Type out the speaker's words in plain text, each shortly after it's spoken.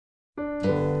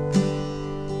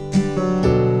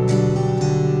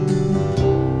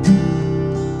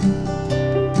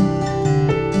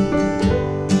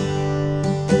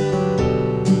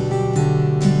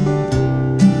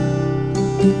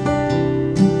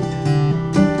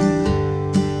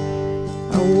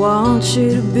want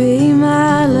you to be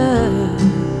my love.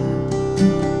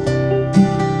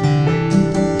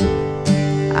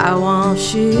 I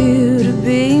want you to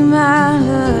be my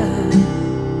love.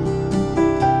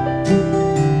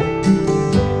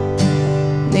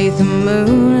 Neath the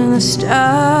moon and the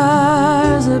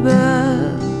stars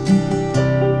above,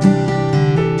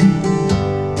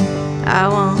 I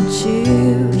want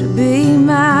you to be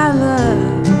my love.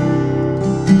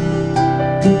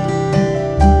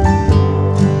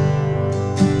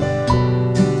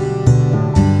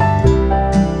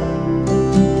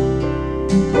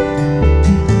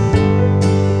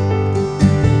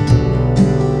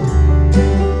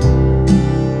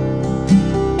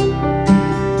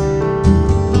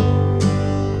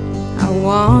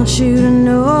 I want you to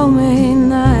know me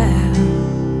now.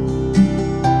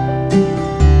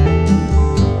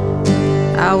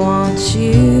 I want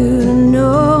you to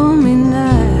know me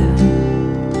now.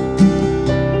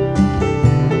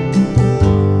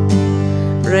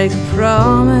 Break a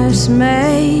promise,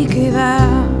 make a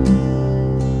vow.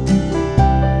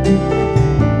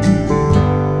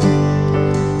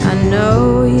 I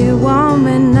know you want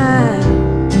me now.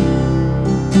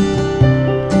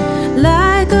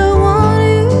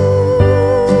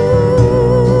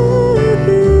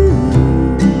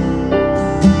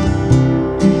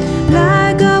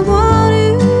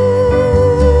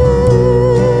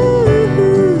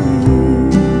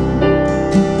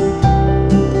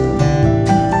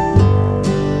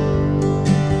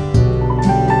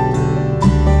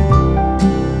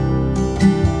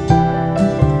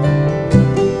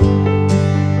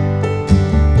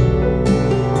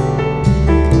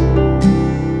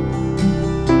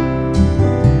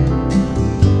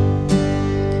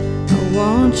 I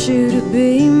want you to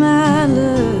be my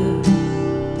love.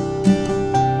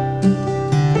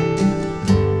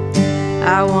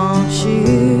 I want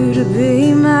you to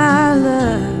be my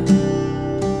love.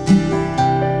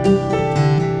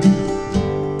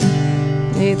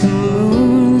 Neath the moon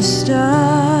and the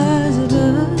stars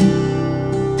above,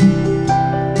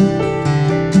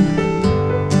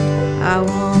 I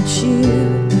want you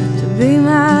to be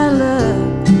my love.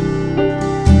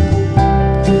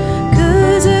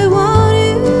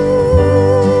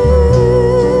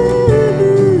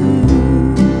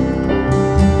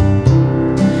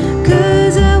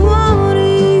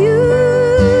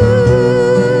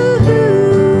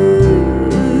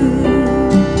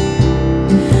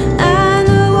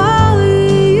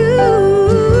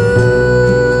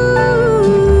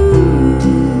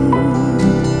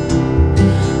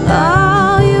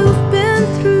 All you've been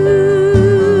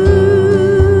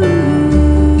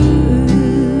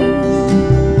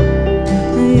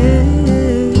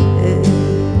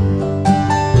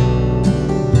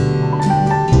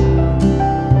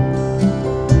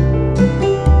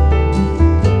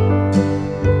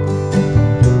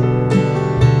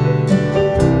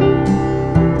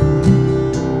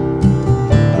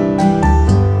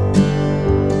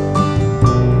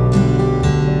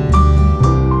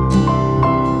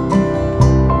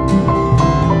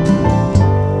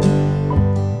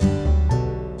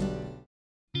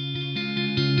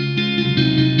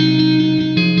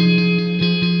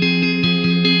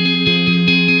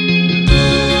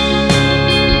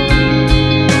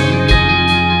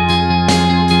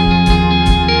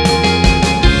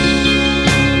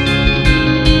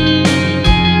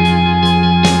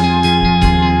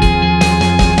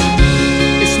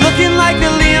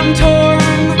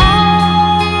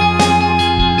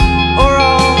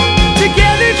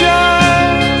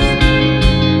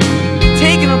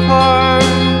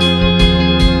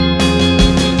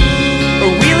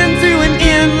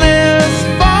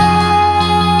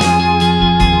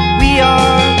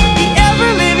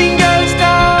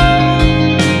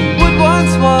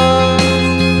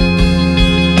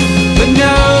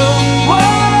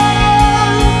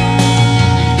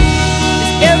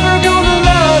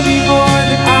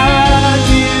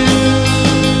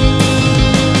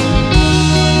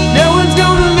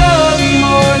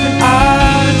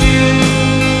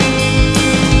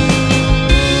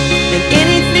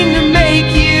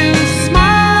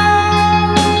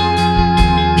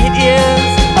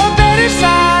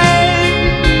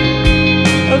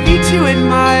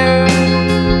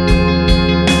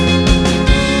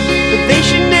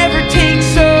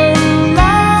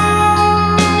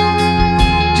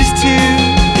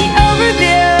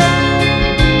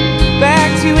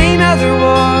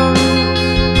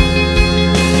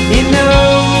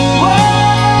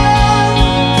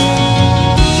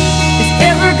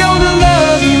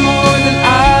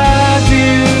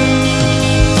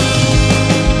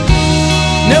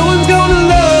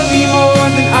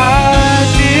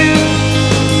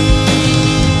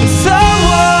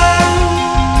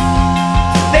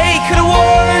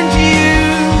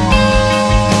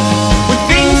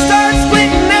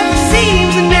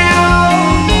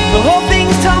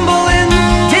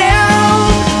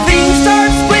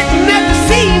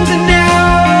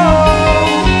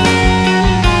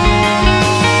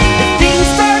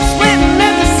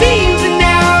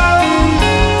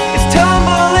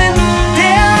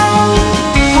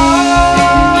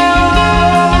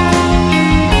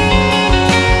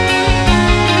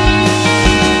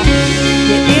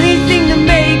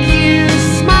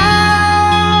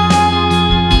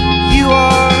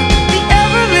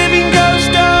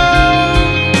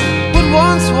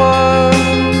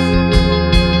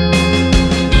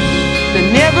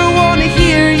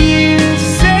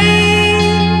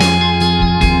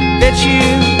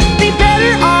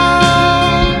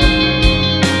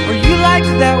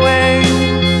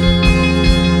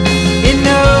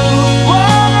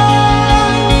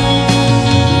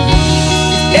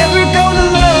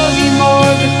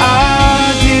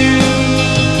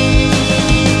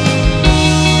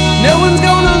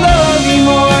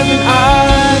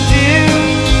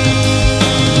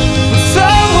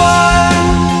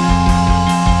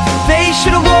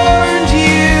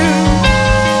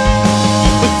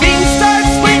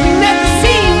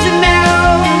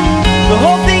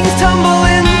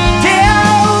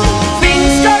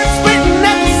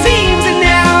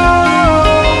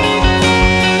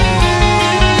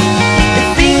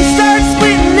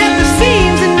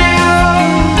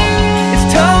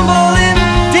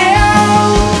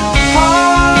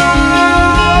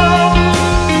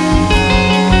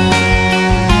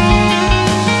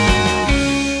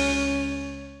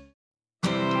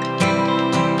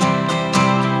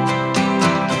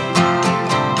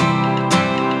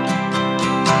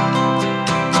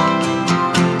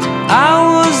I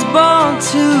was born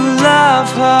to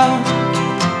love her,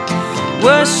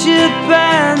 worship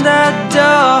and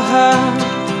adore her.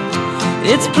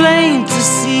 It's plain to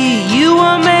see you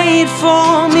were made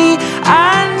for me.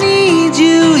 I need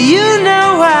you, you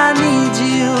know I need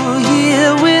you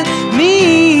here with me.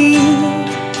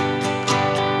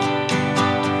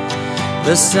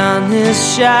 The sun is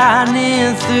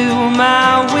shining through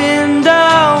my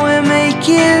window. We're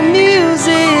making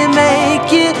music,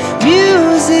 making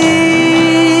music.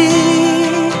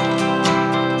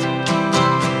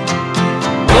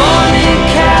 Born in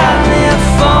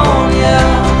California,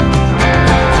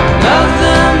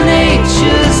 Mother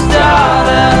Nature's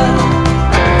daughter.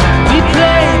 We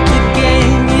played the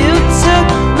game, you took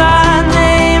my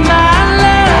name. I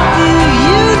love you,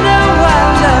 you know I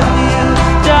love you,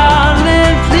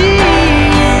 darling,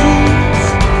 please.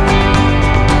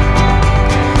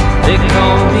 They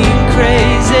call me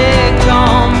crazy,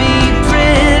 call me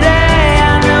pretty.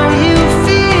 I know you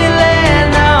feel it,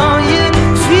 know you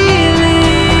feel it.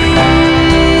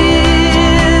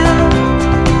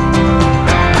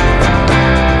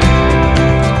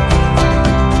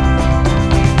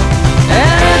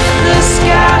 And if the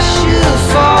sky should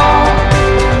fall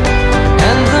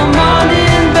and the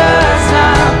morning birds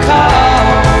not call,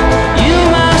 you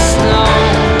must know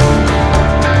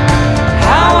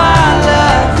how I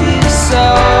love you so.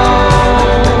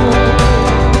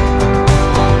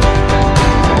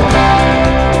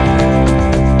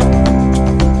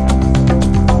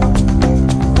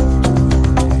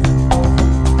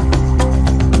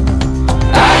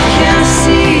 I can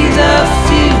see the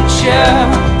future,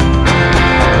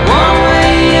 one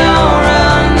way or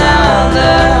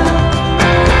another.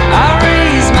 I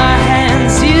raise my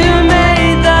hands, you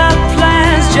made the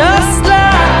plans, just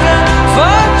like a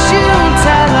fortune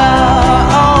teller.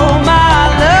 Oh my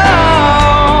love,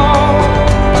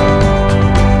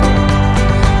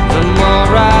 the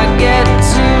more I get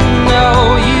to know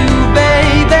you,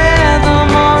 baby, the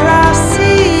more I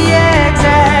see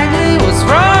exactly what's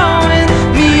wrong with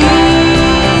me.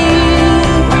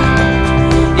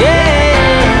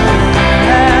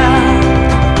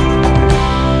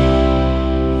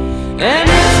 And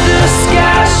if the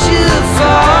sky should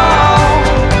fall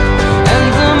and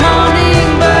the morning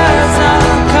birds not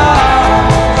call,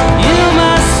 you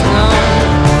must know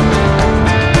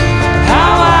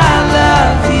how I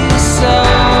love you so.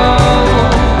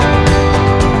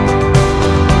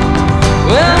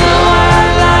 Well, though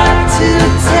I'd like to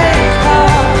take her,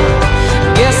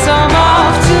 guess I'm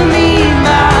off to meet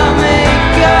my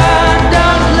maker.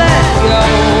 Don't let go,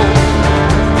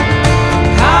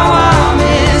 how I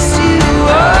miss you.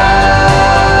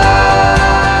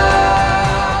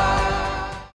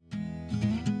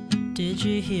 Did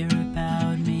you hear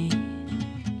about me?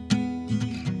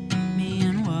 Me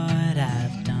and what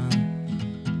I've done.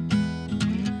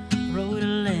 Wrote a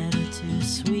letter to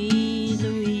sweet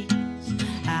Louise,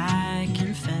 I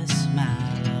confess my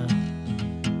love.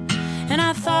 And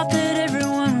I thought that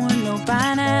everyone would know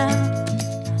by now.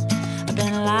 I've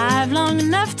been alive long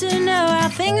enough to know how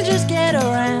things just get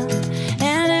around.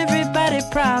 And everybody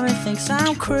probably thinks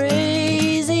I'm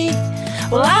crazy.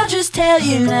 Well, I'll just tell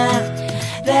you now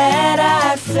that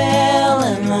I fell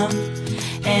in love,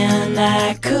 and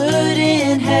I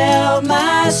couldn't help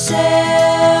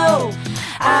myself.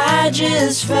 I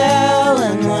just fell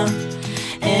in love,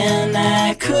 and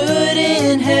I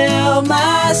couldn't help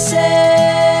myself.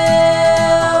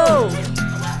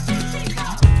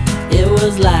 It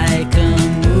was like a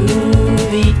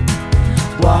movie,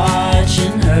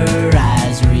 watching her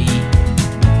eyes read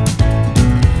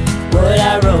what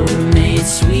I wrote made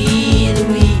sweet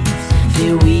Louise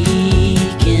feel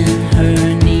weak in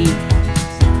her knees.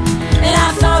 And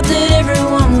I thought that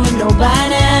everyone would know by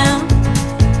now.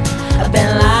 I've been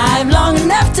alive long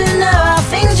enough to know how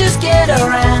things just get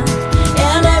around.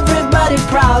 And everybody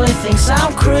probably thinks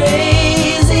I'm crazy.